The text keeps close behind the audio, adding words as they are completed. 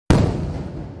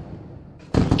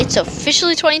It's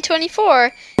officially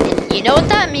 2024, and you know what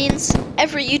that means.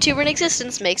 Every YouTuber in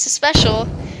existence makes a special.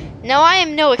 Now I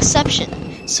am no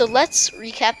exception, so let's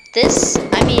recap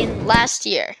last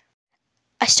year.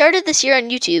 I started this year on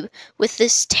YouTube with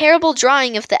this terrible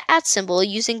drawing of the @ symbol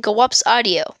using GoUp's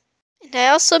audio. And I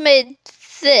also made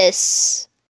this.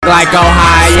 Like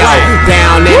Ohio,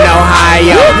 down in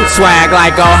Ohio, swag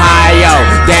like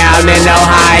Ohio, down in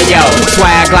Ohio,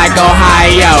 swag like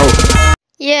Ohio.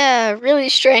 Yeah, really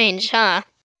strange, huh?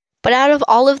 But out of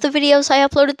all of the videos I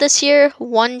uploaded this year,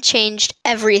 one changed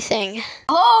everything.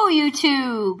 Hello,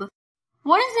 YouTube!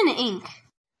 What is an ink?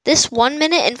 This 1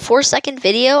 minute and 4-second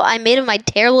video I made of my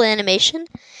terrible animation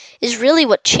is really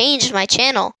what changed my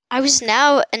channel. I was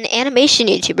now an animation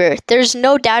YouTuber. There's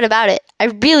no doubt about it. I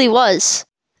really was.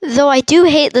 Though I do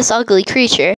hate this ugly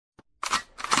creature.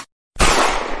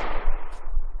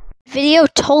 Video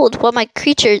told what my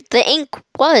creature, the ink,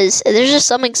 was. There's just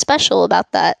something special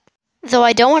about that. Though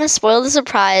I don't want to spoil the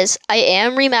surprise, I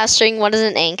am remastering What is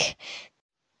an Ink.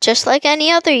 Just like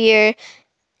any other year,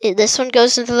 this one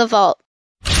goes into the vault.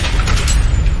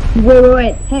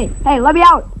 Wait. Hey, let me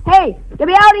out! Hey, get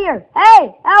me out of here!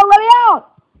 Hey, let me out!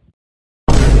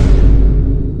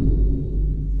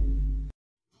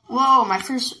 Whoa, my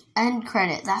first end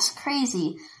credit. That's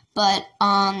crazy. But,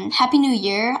 Happy New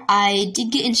Year. I did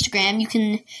get Instagram. You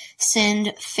can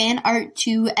send fan art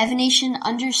to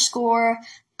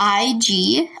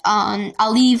evanation_IG.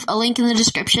 I'll leave a link in the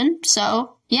description.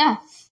 So, yeah.